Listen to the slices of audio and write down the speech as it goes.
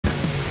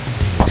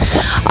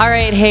All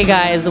right, hey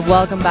guys,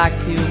 welcome back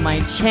to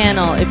my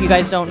channel. If you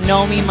guys don't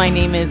know me, my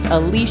name is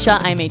Alicia.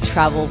 I'm a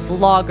travel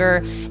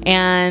vlogger,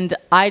 and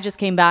I just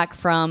came back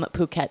from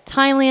Phuket,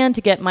 Thailand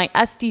to get my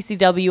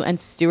STCW and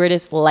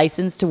stewardess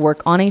license to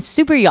work on a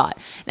super yacht.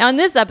 Now in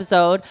this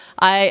episode,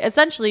 I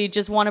essentially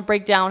just want to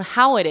break down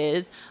how it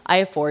is I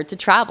afford to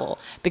travel,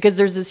 because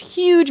there's this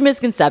huge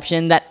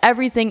misconception that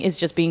everything is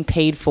just being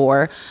paid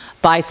for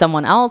by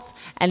someone else,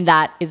 and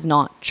that is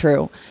not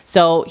true.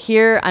 So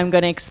here I'm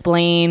going to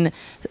explain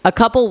a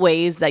couple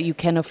ways that you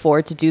can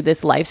afford to do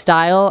this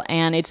lifestyle,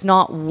 and it's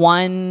not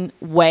one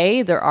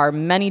way. There are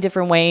many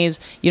different ways.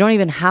 You don't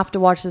even have to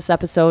watch this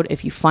episode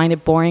if you find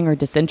it boring or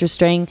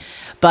disinteresting,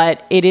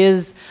 but it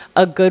is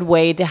a good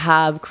way to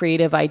have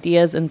creative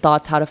ideas and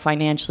thoughts how to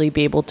financially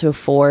be able to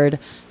afford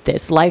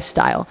this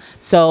lifestyle.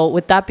 So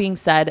with that being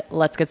said,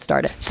 let's get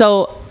started.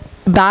 So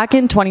back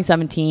in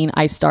 2017,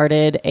 I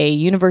started a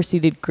university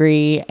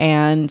degree,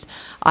 and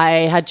I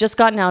had just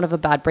gotten out of a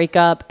bad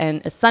breakup,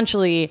 and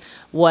essentially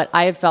what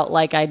I had felt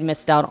like I'd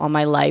missed out on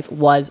my life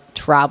was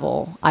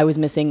travel. I was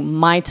missing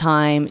my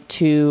time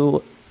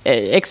to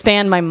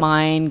expand my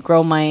mind,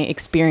 grow my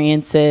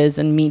experiences,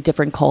 and meet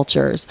different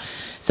cultures.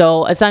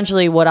 So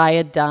essentially what I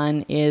had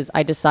done is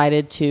I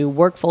decided to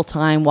work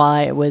full-time while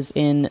I was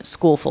in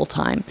school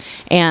full-time.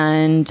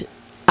 And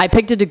I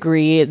picked a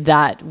degree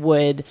that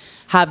would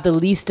have the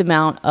least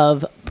amount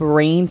of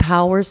brain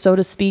power, so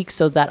to speak,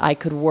 so that I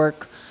could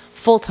work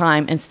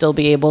full-time and still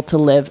be able to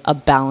live a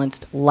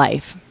balanced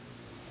life.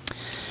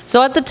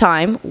 So at the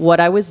time, what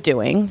I was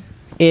doing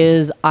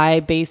is I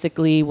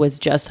basically was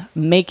just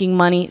making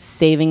money,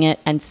 saving it,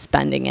 and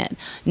spending it.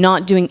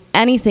 Not doing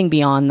anything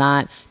beyond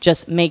that,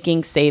 just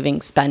making,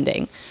 saving,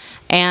 spending.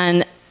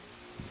 And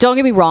don't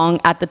get me wrong,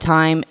 at the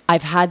time,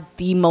 I've had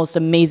the most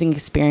amazing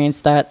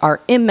experience that are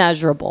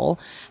immeasurable.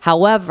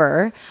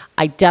 However,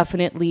 I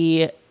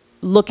definitely,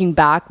 looking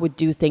back, would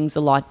do things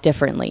a lot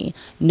differently,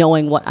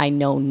 knowing what I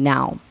know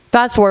now.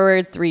 Fast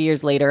forward 3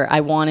 years later,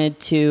 I wanted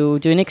to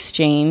do an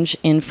exchange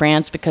in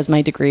France because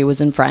my degree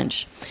was in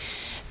French.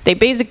 They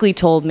basically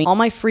told me all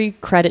my free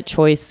credit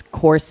choice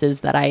courses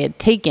that I had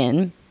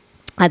taken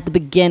at the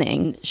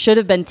beginning should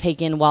have been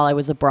taken while I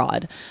was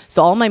abroad.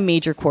 So all my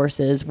major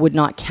courses would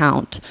not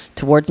count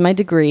towards my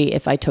degree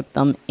if I took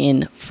them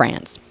in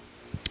France.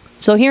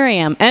 So here I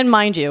am. And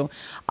mind you,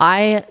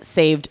 I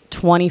saved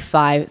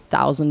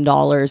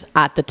 $25,000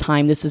 at the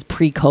time. This is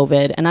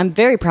pre-COVID, and I'm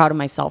very proud of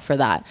myself for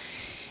that.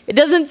 It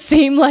doesn't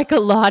seem like a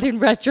lot in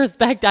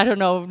retrospect. I don't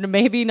know,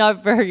 maybe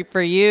not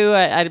for you.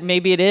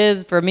 Maybe it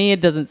is. For me,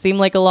 it doesn't seem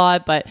like a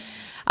lot, but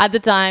at the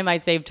time, I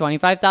saved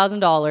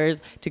 $25,000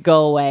 to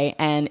go away,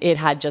 and it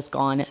had just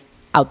gone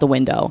out the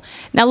window.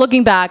 Now,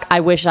 looking back,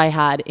 I wish I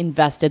had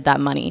invested that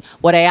money.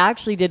 What I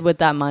actually did with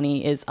that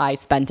money is I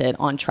spent it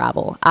on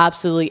travel.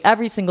 Absolutely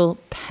every single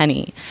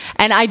penny.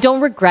 And I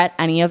don't regret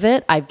any of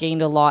it. I've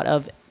gained a lot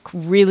of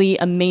really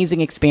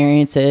amazing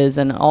experiences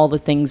and all the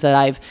things that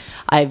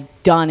I've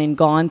done and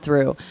gone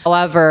through.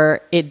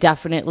 However, it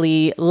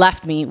definitely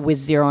left me with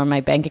zero in my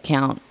bank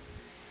account.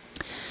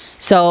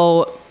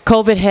 So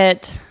COVID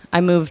hit. I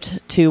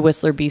moved to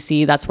Whistler,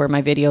 BC. That's where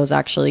my videos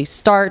actually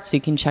start, so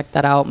you can check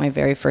that out. My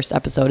very first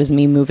episode is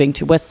me moving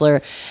to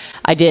Whistler.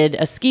 I did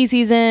a ski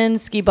season,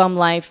 ski bum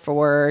life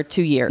for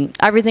 2 years.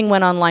 Everything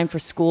went online for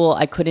school.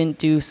 I couldn't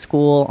do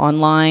school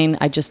online.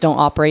 I just don't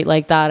operate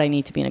like that. I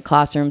need to be in a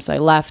classroom, so I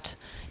left,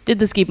 did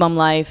the ski bum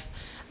life.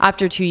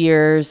 After 2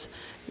 years,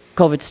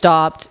 COVID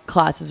stopped.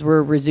 Classes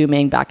were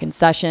resuming back in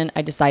session.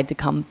 I decided to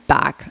come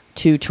back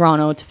to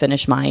Toronto to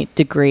finish my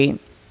degree.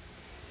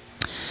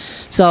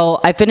 So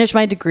I finished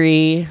my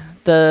degree.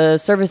 The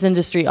service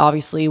industry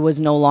obviously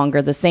was no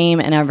longer the same,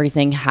 and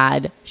everything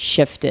had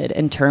shifted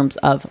in terms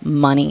of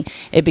money.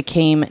 It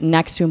became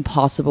next to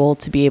impossible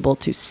to be able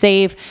to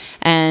save,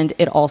 and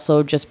it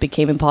also just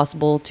became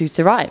impossible to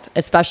survive,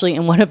 especially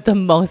in one of the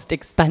most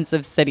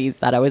expensive cities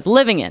that I was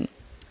living in.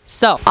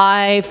 So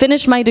I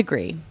finished my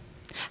degree,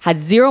 had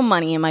zero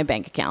money in my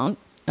bank account,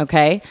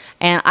 okay?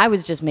 And I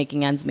was just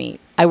making ends meet.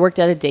 I worked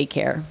at a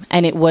daycare,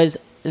 and it was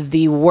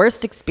the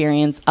worst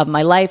experience of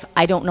my life.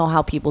 I don't know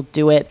how people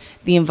do it.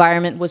 The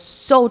environment was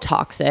so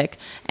toxic,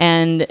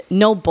 and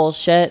no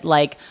bullshit.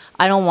 Like,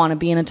 I don't want to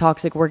be in a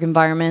toxic work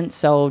environment.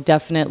 So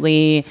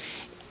definitely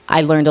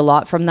I learned a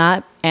lot from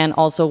that. And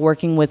also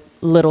working with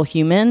little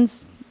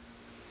humans,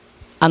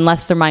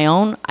 unless they're my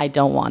own, I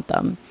don't want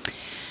them.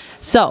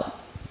 So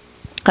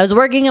I was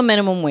working a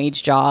minimum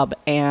wage job,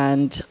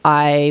 and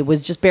I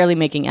was just barely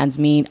making ends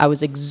meet. I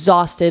was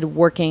exhausted,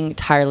 working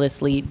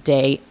tirelessly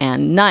day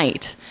and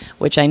night,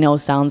 which I know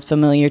sounds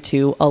familiar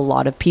to a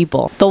lot of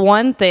people. The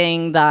one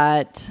thing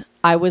that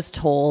I was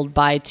told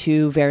by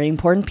two very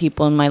important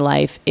people in my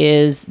life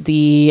is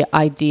the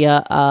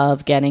idea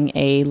of getting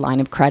a line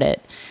of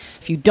credit.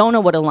 If you don't know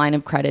what a line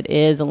of credit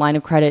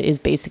is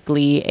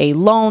basically a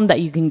loan that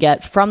you can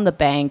get from the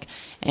bank,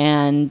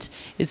 and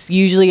it's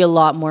usually a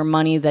lot more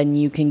money than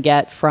you can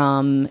get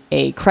from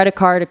a credit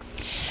card.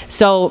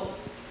 So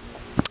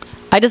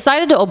I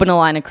decided to open a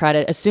line of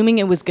credit, assuming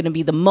it was going to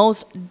be the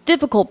most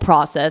difficult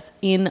process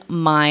in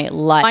my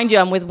life. Mind you,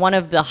 I'm with one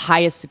of the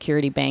highest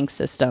security bank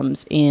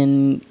systems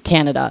in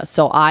Canada,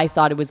 so I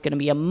thought it was going to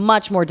be a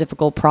much more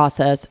difficult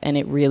process, and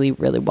it really,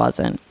 really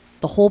wasn't.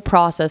 The whole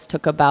process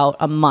took about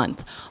a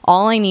month.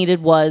 All I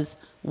needed was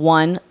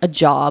 1, a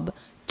job,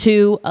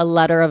 2, a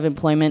letter of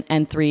employment,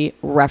 and 3,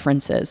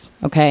 references,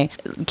 okay?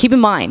 Keep in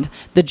mind,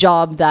 the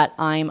job that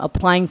I'm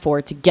applying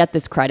for to get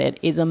this credit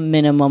is a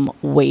minimum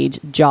wage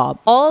job.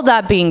 All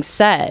that being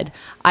said,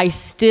 I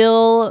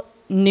still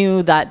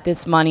knew that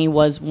this money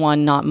was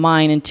 1, not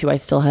mine, and 2, I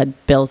still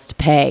had bills to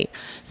pay.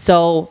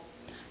 So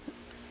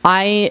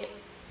I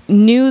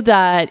knew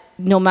that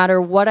no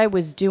matter what I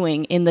was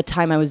doing in the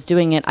time I was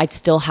doing it, I'd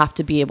still have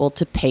to be able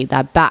to pay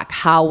that back.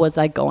 How was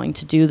I going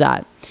to do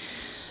that?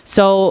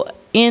 So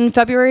in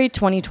February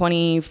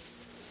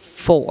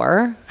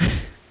 2024,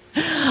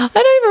 I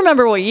don't even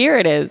remember what year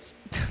it is.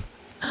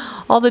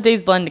 All the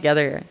days blend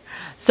together here.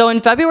 So in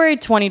February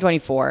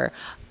 2024,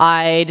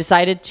 I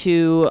decided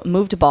to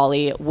move to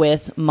Bali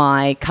with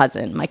my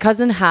cousin. My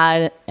cousin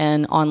had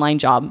an online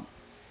job,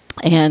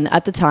 and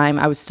at the time,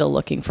 I was still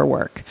looking for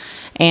work.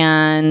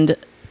 And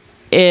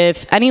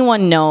if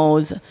anyone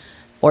knows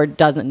or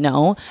doesn't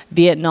know,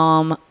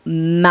 Vietnam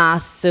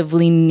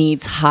massively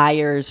needs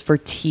hires for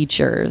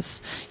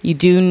teachers. You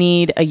do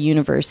need a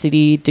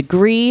university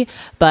degree,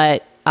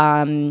 but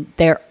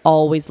they're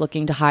always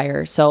looking to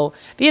hire. So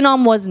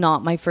Vietnam was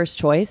not my first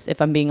choice,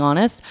 if I'm being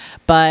honest,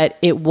 but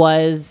it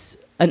was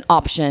an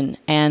option,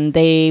 and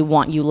they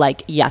want you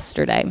like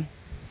yesterday.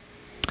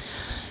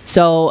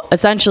 So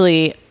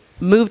essentially,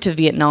 moved to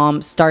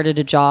Vietnam, started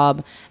a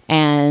job,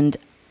 and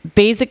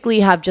basically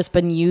have just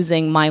been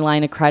using my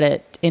line of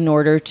credit in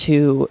order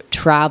to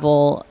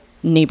travel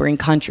neighboring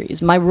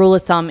countries. My rule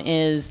of thumb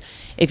is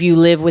if you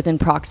live within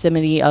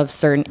proximity of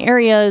certain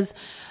areas,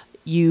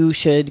 you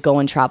should go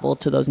and travel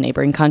to those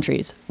neighboring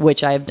countries,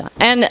 which I have done.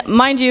 And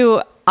mind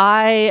you,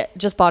 I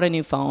just bought a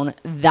new phone.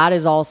 That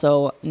is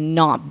also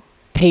not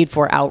paid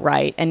for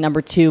outright. And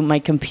number 2, my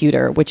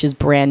computer, which is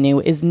brand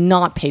new, is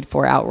not paid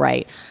for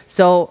outright.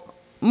 So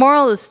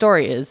moral of the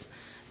story is,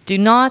 do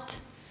not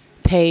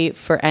pay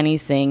for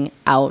anything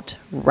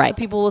outright.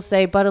 People will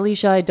say, but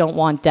Alicia, I don't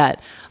want debt.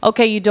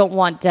 Okay, you don't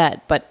want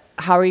debt, but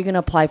how are you going to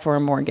apply for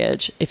a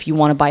mortgage if you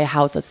want to buy a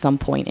house at some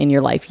point in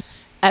your life?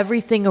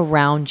 Everything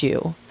around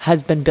you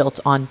has been built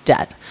on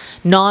debt.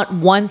 Not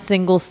one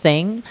single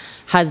thing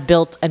has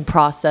built and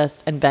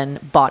processed and been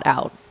bought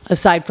out.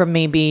 Aside from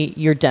maybe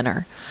your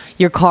dinner,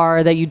 your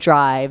car that you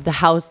drive, the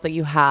house that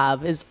you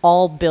have is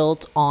all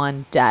built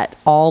on debt,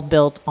 all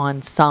built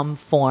on some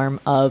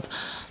form of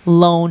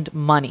loaned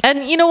money.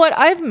 And you know what?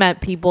 I've met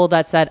people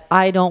that said,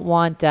 I don't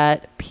want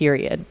debt,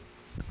 period.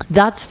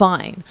 That's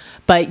fine,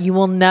 but you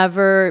will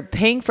never,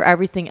 paying for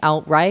everything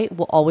outright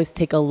will always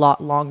take a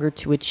lot longer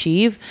to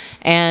achieve.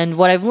 And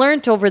what I've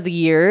learned over the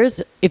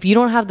years, if you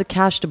don't have the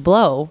cash to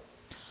blow,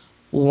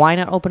 why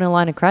not open a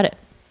line of credit?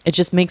 It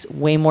just makes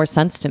way more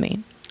sense to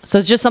me. So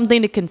it's just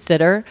something to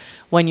consider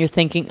when you're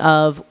thinking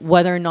of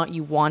whether or not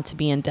you want to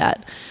be in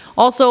debt.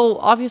 Also,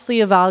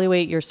 obviously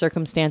evaluate your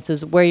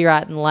circumstances, where you're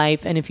at in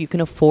life, and if you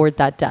can afford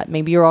that debt.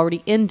 Maybe you're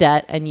already in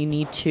debt and you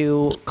need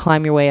to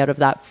climb your way out of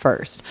that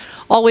first.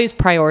 Always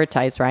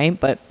prioritize, right?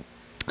 But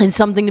it's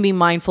something to be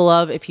mindful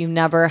of. If you've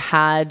never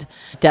had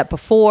debt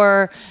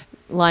before,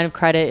 line of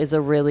credit is a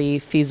really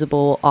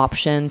feasible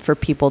option for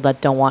people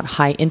that don't want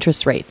high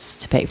interest rates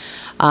to pay.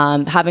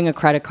 Having a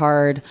credit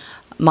card,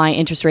 my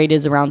interest rate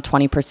is around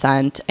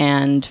 20%,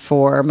 and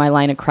for my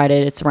line of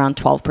credit, it's around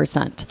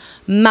 12%.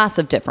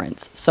 Massive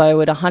difference. So I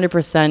would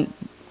 100%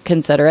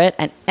 consider it,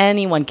 and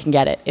anyone can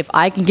get it. If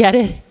I can get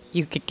it,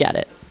 you could get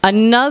it.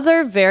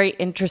 Another very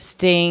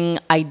interesting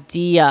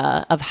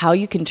idea of how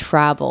you can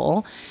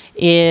travel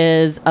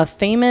is a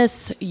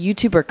famous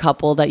YouTuber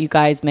couple that you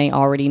guys may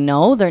already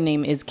know. Their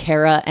name is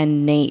Kara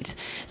and Nate.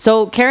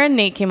 So Kara and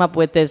Nate came up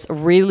with this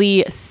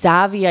really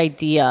savvy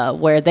idea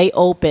where they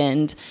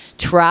opened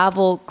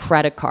travel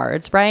credit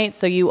cards, right?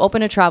 So you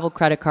open a travel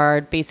credit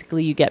card,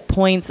 basically you get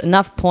points,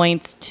 enough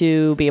points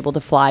to be able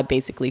to fly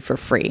basically for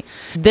free.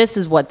 This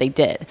is what they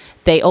did.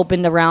 They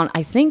opened around,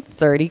 I think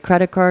 30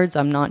 credit cards,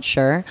 I'm not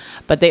sure,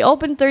 but they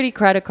opened 30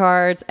 credit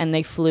cards and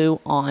they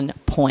flew on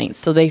points.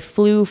 So they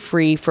flew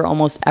free for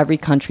almost every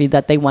country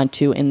that they went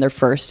to in their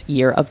first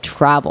year of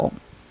travel.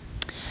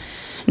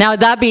 Now,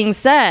 that being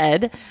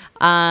said,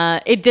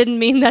 it didn't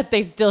mean that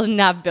they still didn't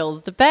have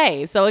bills to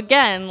pay. So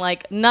again,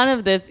 like, none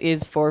of this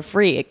is for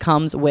free. It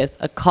comes with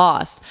a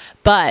cost.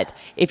 But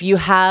if you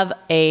have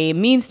a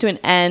means to an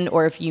end,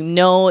 or if you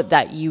know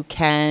that you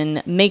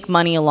can make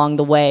money along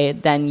the way,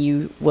 then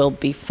you will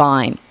be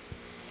fine.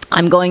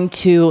 I'm going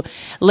to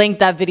link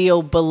that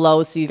video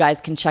below so you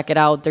guys can check it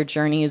out. Their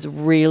journey is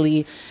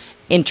really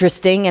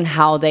interesting and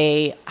how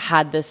they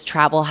had this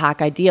travel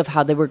hack idea of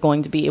how they were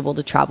going to be able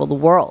to travel the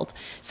world.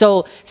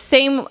 So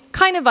same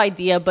kind of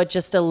idea, but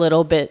just a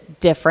little bit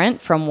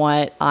different from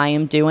what I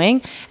am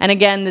doing. And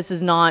again, this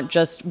is not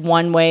just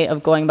one way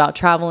of going about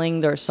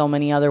traveling. There are so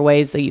many other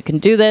ways that you can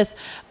do this.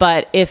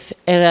 But if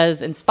it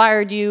has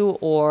inspired you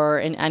or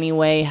in any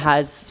way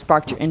has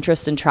sparked your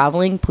interest in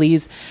traveling,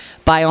 please,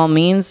 by all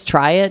means,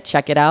 try it,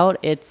 check it out.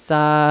 It's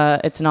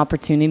an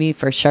opportunity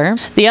for sure.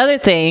 The other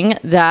thing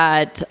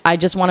that I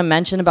just want to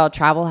mention about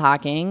travel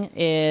hacking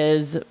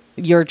is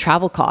your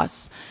travel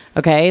costs.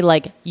 Okay,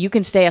 like you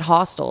can stay at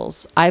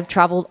hostels. I've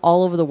traveled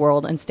all over the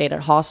world and stayed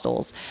at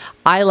hostels.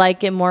 I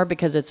like it more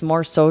because it's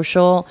more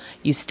social.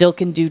 You still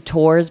can do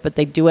tours, but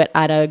they do it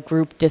at a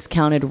group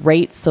discounted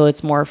rate, so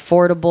it's more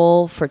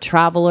affordable for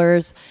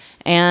travelers.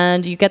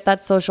 And you get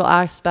that social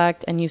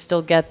aspect, and you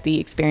still get the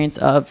experience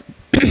of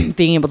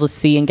being able to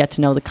see and get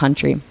to know the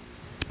country.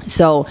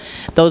 So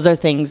those are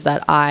things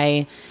that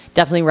I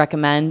definitely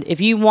recommend.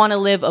 If you want to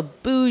live a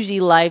bougie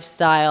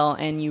lifestyle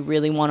and you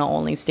really want to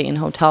only stay in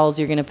hotels,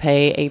 you're going to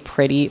pay a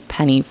pretty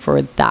penny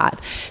for that.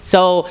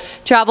 So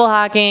travel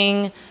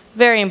hacking,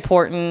 very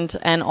important,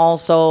 and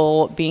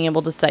also being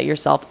able to set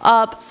yourself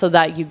up so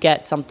that you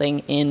get something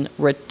in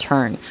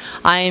return.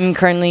 I'm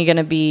currently going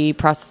to be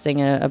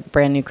processing a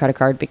brand new credit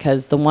card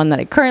because the one that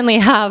I currently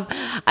have,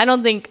 I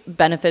don't think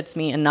benefits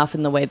me enough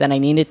in the way that I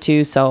need it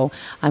to. So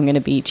I'm going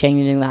to be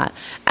changing that.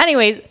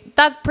 Anyways,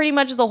 that's pretty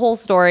much the whole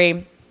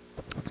story.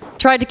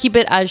 Tried to keep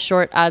it as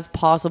short as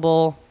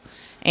possible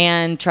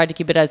and tried to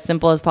keep it as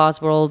simple as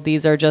possible.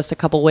 These are just a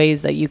couple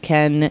ways that you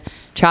can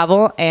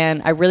travel,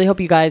 and I really hope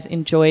you guys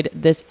enjoyed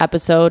this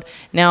episode.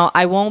 Now,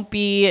 I won't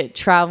be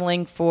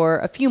traveling for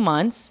a few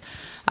months.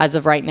 As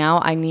of right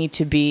now, I need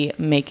to be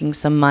making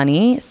some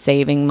money,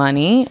 saving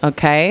money,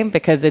 okay?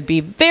 Because it'd be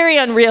very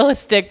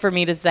unrealistic for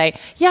me to say,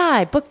 yeah,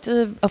 I booked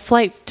a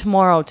flight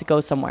tomorrow to go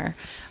somewhere.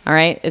 All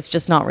right. It's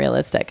just not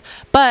realistic.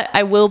 But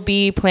I will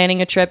be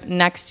planning a trip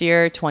next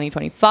year,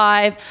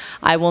 2025.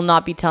 I will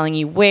not be telling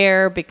you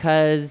where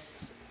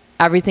because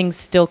everything's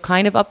still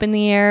kind of up in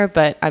the air.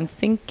 But I'm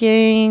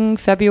thinking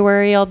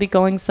February I'll be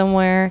going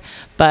somewhere.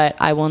 But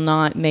I will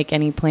not make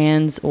any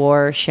plans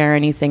or share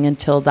anything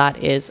until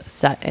that is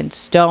set in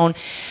stone.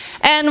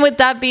 And with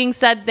that being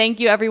said, thank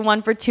you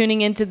everyone for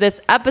tuning into this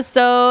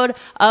episode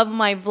of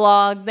my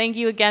vlog. Thank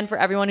you again for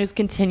everyone who's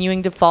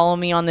continuing to follow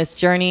me on this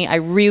journey. I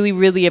really,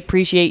 really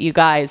appreciate you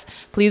guys.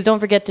 Please don't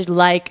forget to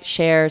like,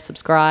 share,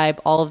 subscribe,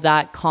 all of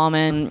that,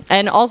 comment.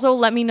 And also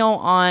let me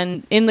know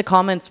in the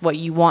comments what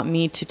you want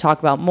me to talk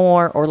about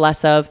more or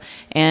less of,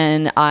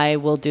 and I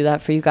will do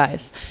that for you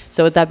guys.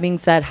 So with that being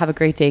said, have a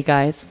great day,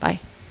 guys. Bye.